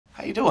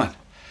How you doing?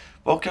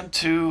 Welcome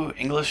to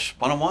English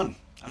 101.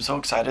 I'm so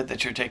excited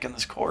that you're taking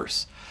this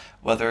course,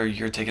 whether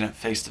you're taking it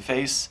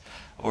face-to-face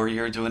or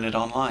you're doing it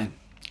online.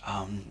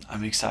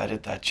 I'm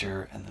excited that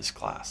you're in this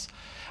class.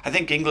 I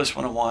think English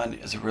 101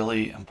 is a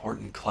really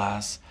important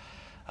class.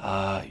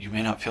 You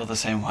may not feel the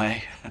same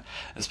way,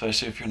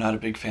 especially if you're not a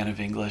big fan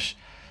of English.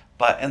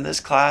 But in this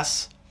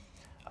class,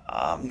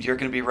 you're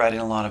going to be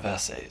writing a lot of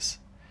essays.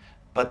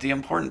 But the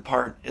important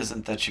part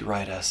isn't that you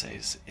write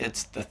essays.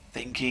 It's the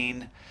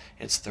thinking,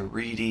 it's the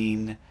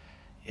reading,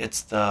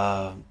 it's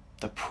the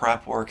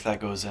prep work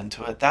that goes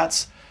into it.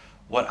 That's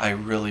what I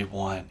really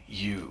want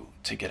you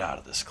to get out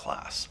of this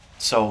class.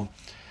 So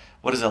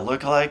what does it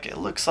look like? It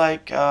looks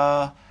like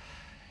you're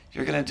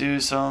going to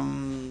do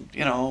some,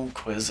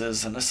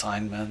 quizzes and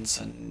assignments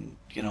and,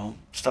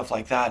 stuff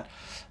like that.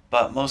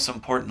 But most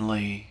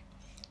importantly,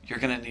 you're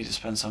going to need to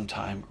spend some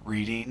time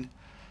reading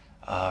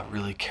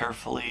really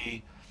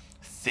carefully,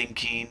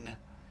 thinking,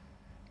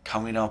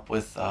 coming up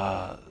with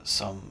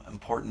some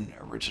important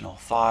original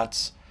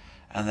thoughts,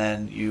 and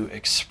then you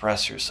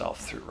express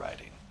yourself through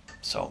writing.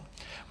 So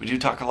we do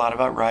talk a lot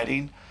about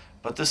writing,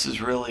 but this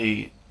is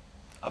really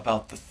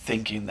about the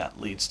thinking that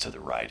leads to the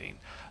writing.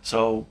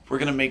 So we're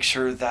going to make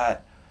sure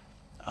that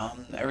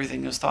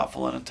everything is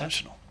thoughtful and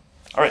intentional.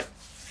 All right,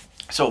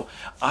 so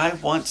I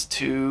want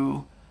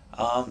to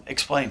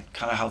explain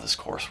kind of how this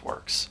course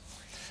works.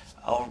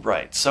 All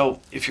right,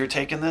 so if you're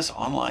taking this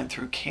online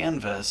through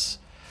Canvas,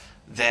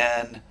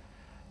 then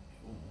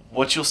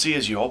what you'll see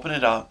as you open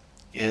it up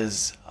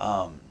is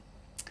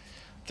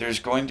there's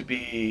going to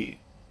be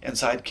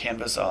inside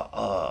Canvas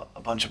a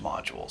bunch of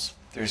modules.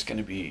 There's going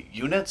to be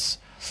units,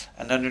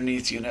 and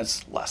underneath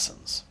units,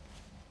 lessons.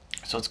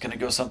 So it's going to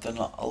go something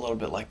a little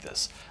bit like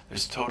this.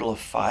 There's a total of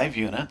 5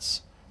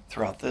 units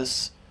throughout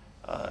this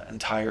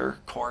entire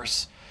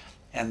course,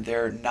 and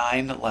there are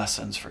 9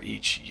 lessons for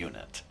each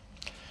unit.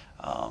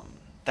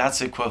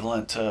 That's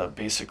equivalent to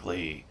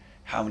basically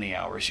how many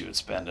hours you would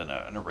spend in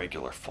a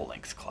regular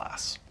full-length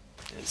class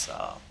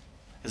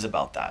is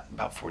about that,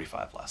 about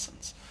 45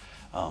 lessons.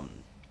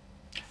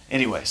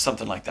 Anyway,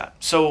 something like that.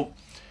 So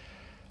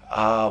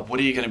what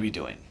are you going to be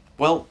doing?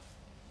 Well,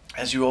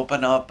 as you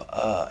open up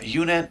a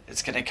unit,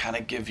 it's going to kind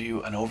of give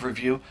you an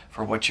overview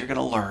for what you're going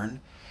to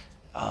learn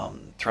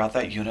throughout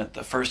that unit.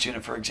 The first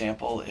unit, for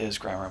example, is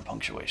grammar and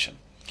punctuation.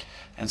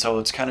 And so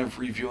it's kind of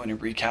reviewing and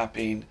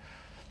recapping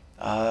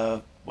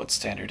what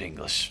standard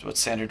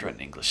written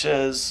English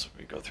is.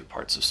 We go through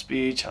parts of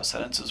speech, how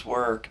sentences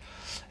work,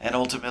 and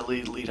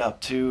ultimately lead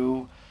up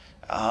to,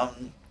 how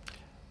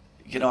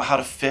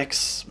to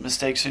fix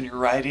mistakes in your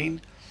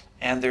writing.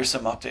 And there's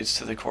some updates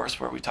to the course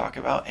where we talk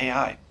about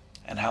AI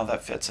and how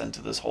that fits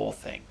into this whole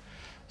thing.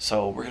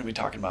 So we're going to be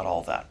talking about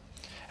all that.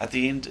 At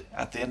the end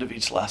of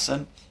each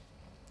lesson,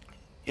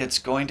 it's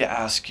going to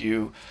ask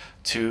you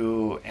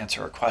to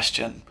answer a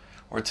question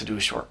or to do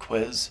a short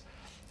quiz.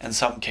 In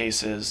some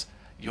cases,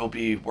 you'll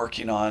be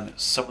working on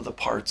some of the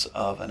parts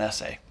of an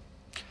essay.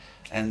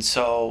 And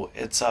so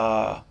it's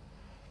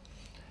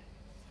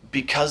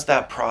because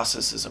that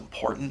process is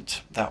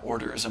important, that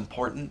order is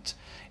important,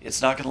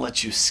 it's not going to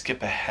let you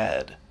skip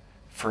ahead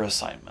for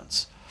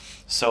assignments.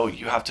 So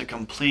you have to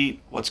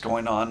complete what's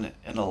going on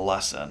in a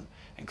lesson,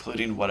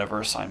 including whatever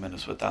assignment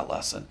is with that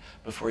lesson,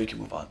 before you can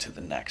move on to the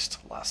next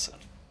lesson.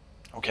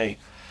 Okay?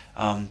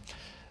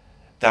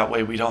 That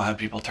way we don't have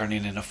people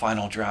turning in a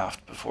final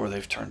draft before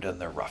they've turned in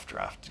their rough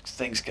draft.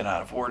 Things get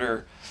out of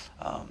order.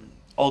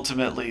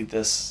 Ultimately,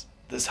 this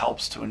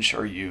helps to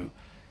ensure you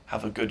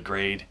have a good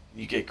grade.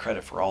 You get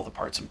credit for all the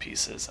parts and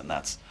pieces, and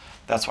that's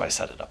why I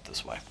set it up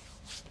this way.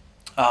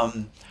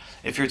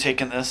 If you're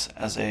taking this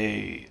as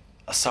a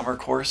summer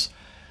course,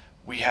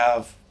 we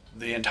have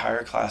the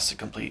entire class to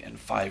complete in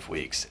 5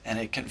 weeks, and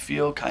it can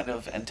feel kind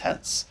of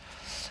intense,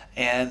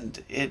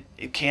 and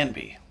it can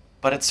be,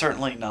 but it's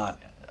certainly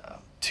not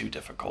too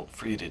difficult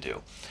for you to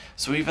do.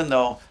 So even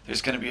though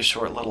there's going to be a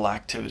short little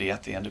activity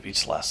at the end of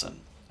each lesson,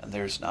 and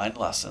there's 9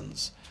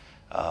 lessons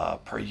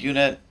per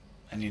unit,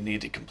 and you need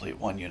to complete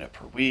 1 unit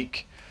per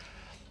week,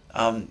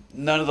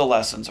 none of the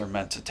lessons are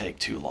meant to take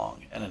too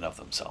long in and of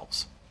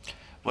themselves.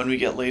 When we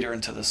get later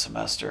into the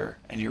semester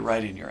and you're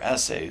writing your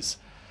essays,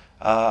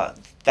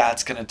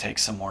 that's going to take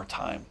some more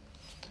time.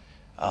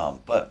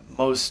 But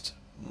most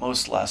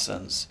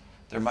lessons,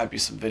 there might be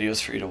some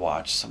videos for you to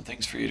watch, some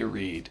things for you to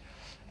read,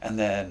 and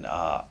then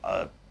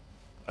a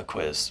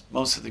quiz.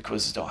 Most of the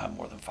quizzes don't have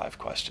more than 5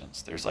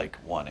 questions. There's like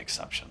 1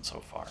 exception so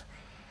far.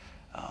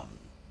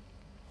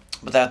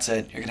 But that's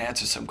it. You're going to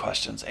answer some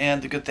questions.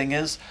 And the good thing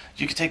is,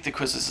 you can take the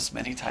quizzes as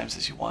many times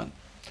as you want.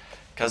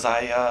 Because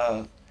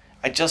I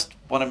just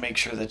want to make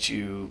sure that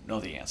you know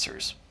the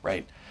answers,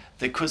 right?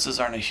 The quizzes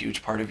aren't a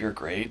huge part of your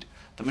grade.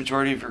 The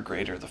majority of your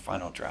grade are the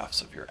final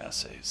drafts of your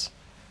essays.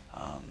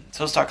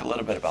 So let's talk a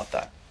little bit about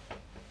that.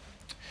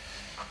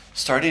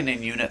 Starting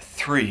in Unit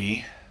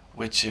 3,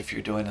 which if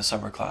you're doing a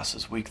summer class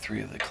is week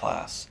 3 of the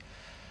class,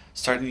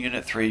 starting in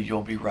Unit 3,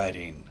 you'll be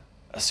writing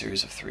a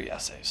series of 3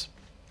 essays.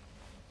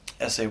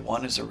 Essay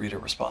 1 is a reader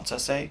response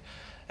essay.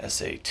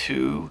 Essay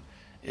 2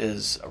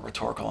 is a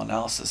rhetorical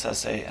analysis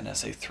essay, and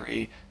essay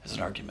 3 is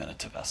an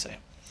argumentative essay.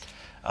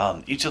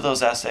 Each of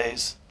those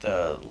essays,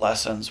 the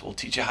lessons will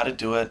teach you how to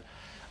do it.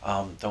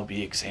 There'll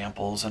be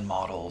examples and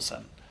models,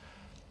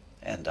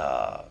 and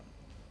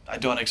I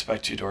don't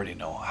expect you to already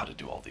know how to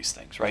do all these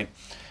things, right?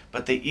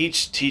 But they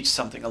each teach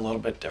something a little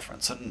bit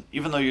different. And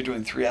even though you're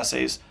doing 3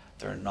 essays,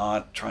 they're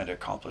not trying to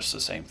accomplish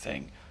the same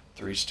thing.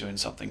 They're each doing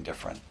something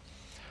different.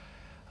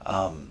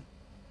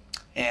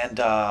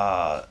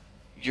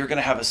 You're going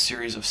to have a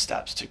series of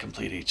steps to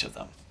complete each of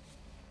them.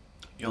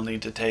 You'll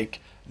need to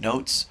take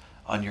notes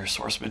on your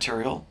source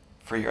material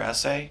for your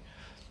essay.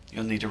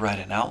 You'll need to write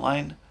an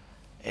outline,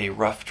 a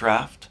rough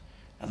draft,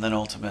 and then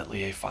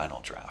ultimately a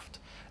final draft.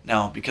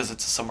 Now, because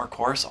it's a summer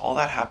course, all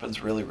that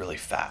happens really, really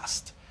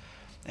fast.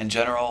 In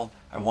general,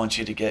 I want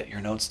you to get your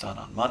notes done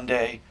on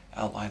Monday,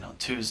 outline on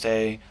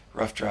Tuesday,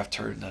 rough draft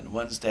turned in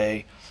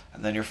Wednesday,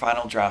 and then your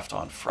final draft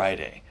on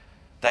Friday.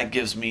 That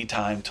gives me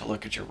time to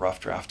look at your rough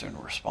draft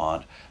and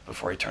respond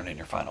before I turn in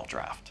your final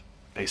draft.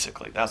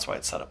 Basically, that's why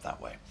it's set up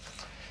that way.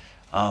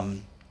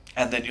 And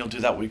then you'll do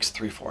that weeks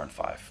 3, 4, and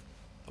 5,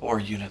 or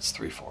units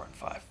 3, 4, and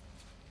 5.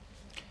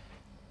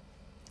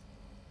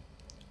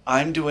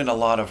 I'm doing a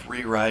lot of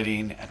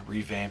rewriting and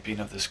revamping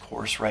of this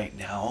course right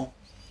now.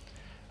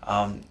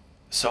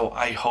 So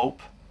I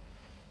hope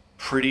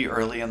pretty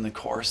early in the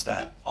course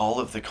that all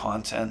of the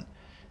content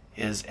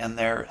is in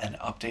there and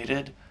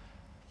updated.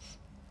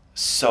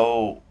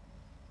 So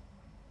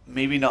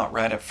maybe not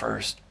right at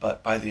first,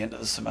 but by the end of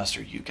the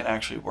semester, you can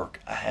actually work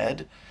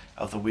ahead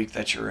of the week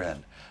that you're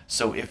in.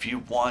 So if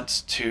you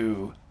want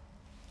to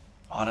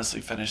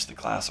honestly finish the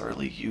class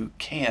early, you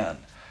can.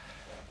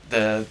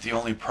 The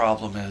only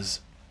problem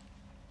is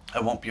I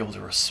won't be able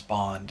to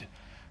respond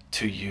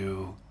to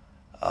you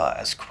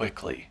as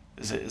quickly.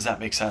 Does that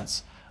make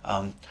sense?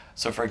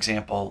 So for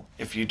example,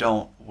 if you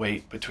don't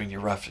wait between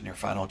your rough and your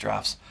final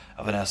drafts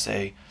of an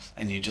essay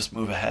and you just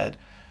move ahead,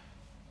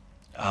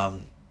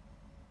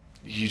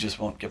 you just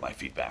won't get my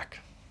feedback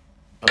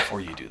before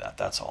you do that.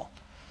 That's all.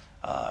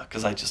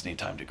 Because I just need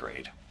time to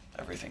grade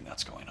everything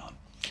that's going on.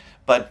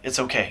 But it's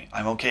okay.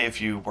 I'm okay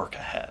if you work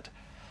ahead.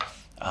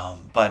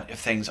 But if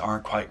things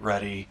aren't quite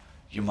ready,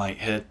 you might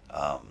hit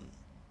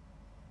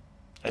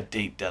a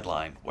date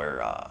deadline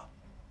where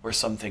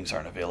some things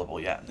aren't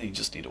available yet, and then you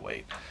just need to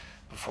wait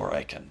before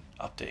I can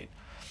update.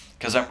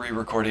 Because I'm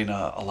re-recording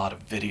a lot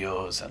of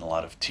videos and a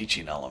lot of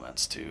teaching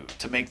elements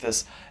to make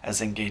this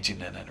as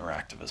engaging and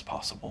interactive as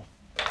possible.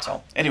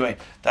 So anyway,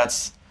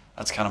 that's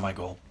kind of my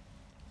goal.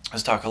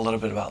 Let's talk a little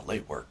bit about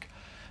late work.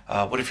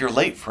 What if you're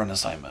late for an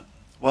assignment?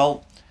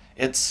 Well,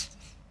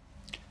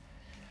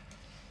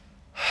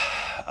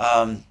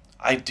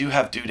 I do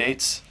have due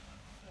dates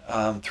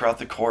throughout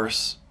the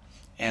course,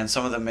 and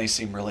some of them may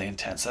seem really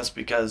intense. That's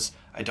because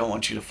I don't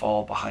want you to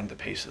fall behind the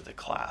pace of the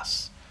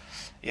class.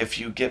 If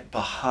you get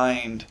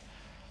behind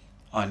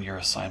on your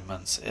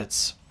assignments,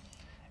 it's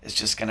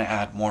just going to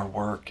add more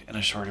work in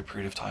a shorter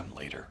period of time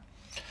later.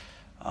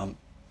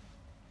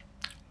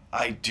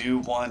 I do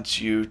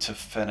want you to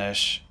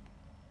finish.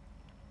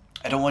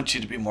 I don't want you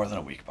to be more than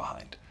a week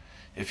behind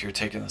if you're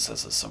taking this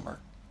as a summer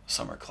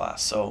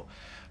class. So,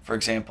 for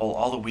example,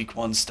 all the week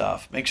 1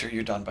 stuff, make sure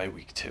you're done by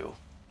week 2,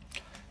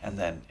 and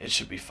then it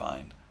should be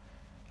fine.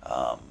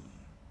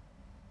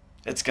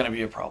 It's going to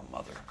be a problem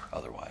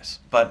otherwise.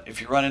 But if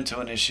you run into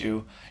an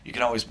issue, you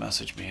can always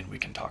message me and we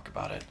can talk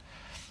about it,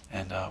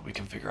 and we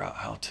can figure out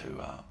how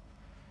to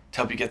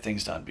help you get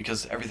things done,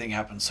 because everything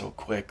happens so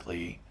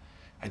quickly.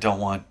 I don't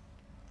want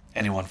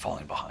anyone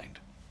falling behind,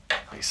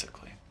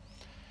 basically.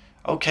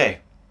 Okay,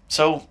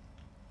 so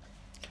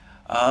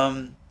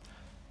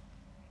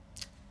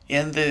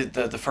in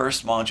the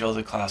first module of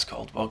the class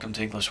called Welcome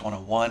to English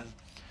 101,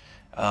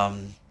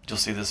 you'll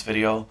see this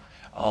video.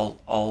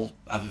 I'll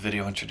have a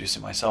video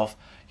introducing myself.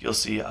 You'll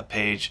see a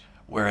page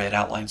where it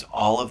outlines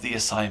all of the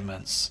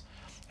assignments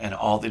and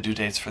all the due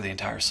dates for the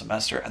entire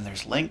semester, and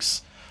there's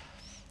links.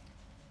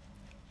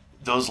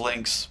 Those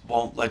links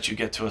won't let you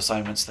get to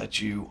assignments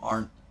that you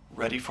aren't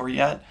ready for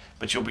yet,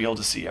 but you'll be able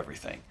to see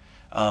everything.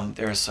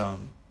 There's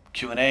some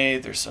Q&A,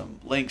 there's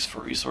some links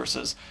for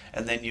resources,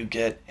 and then you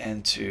get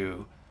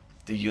into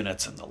the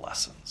units and the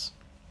lessons.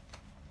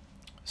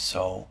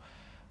 So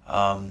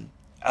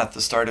at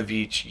the start of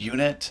each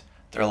unit,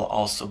 there'll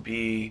also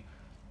be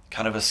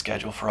kind of a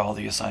schedule for all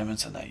the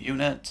assignments in that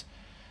unit.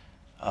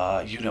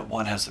 Unit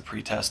 1 has the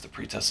pretest. The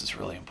pretest is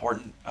really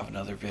important. I have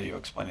another video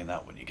explaining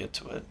that when you get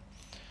to it.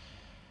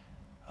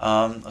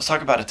 Let's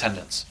talk about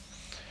attendance.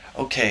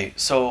 Okay,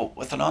 so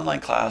with an online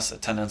class,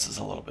 attendance is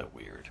a little bit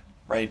weird,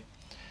 right?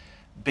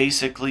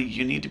 Basically,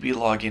 you need to be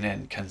logging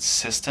in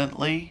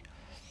consistently,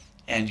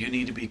 and you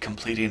need to be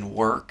completing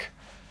work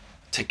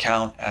to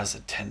count as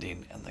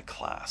attending in the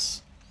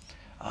class.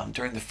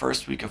 During the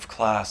first week of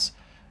class,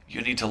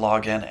 you need to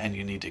log in and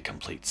you need to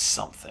complete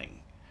something.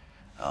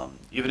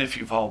 Even if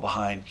you fall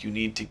behind, you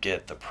need to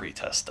get the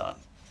pretest done,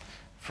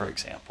 for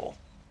example.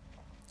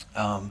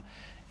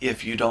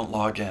 If you don't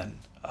log in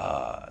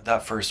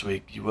that first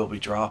week, you will be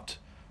dropped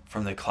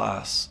from the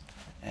class,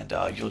 and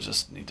you'll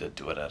just need to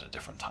do it at a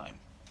different time,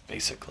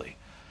 basically.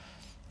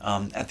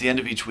 At the end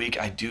of each week,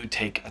 I do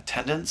take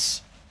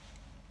attendance,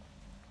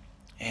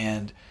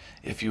 and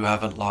if you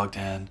haven't logged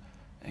in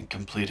and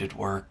completed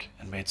work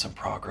and made some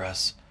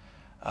progress,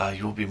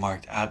 you will be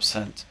marked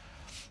absent.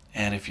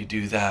 And if you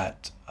do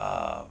that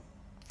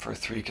for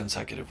 3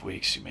 consecutive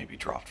weeks, you may be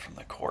dropped from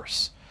the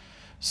course.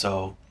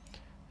 So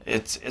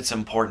it's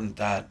important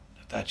that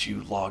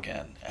you log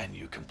in and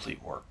you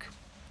complete work.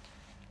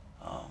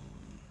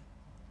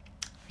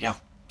 Yeah.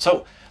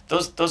 So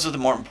those are the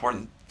more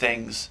important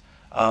things.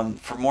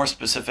 For more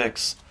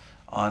specifics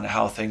on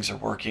how things are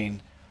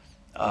working,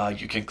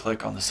 you can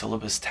click on the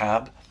syllabus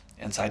tab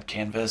inside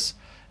Canvas,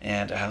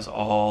 and it has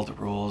all the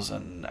rules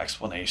and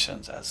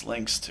explanations as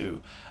links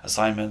to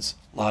assignments.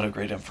 A lot of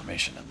great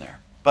information in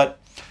there. But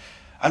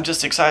I'm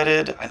just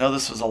excited. I know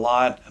this was a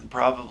lot and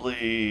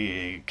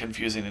probably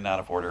confusing and out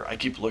of order. I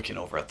keep looking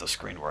over at the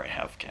screen where I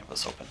have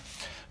Canvas open.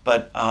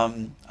 But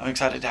I'm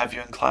excited to have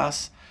you in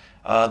class.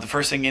 The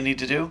first thing you need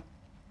to do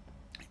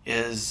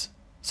is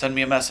send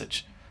me a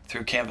message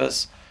through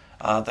Canvas.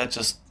 That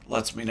just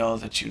lets me know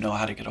that you know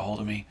how to get a hold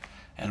of me,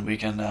 and we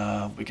can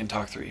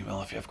talk through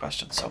email if you have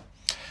questions. So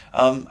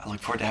I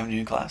look forward to having you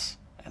in class,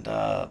 and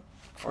look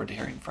forward to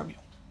hearing from you.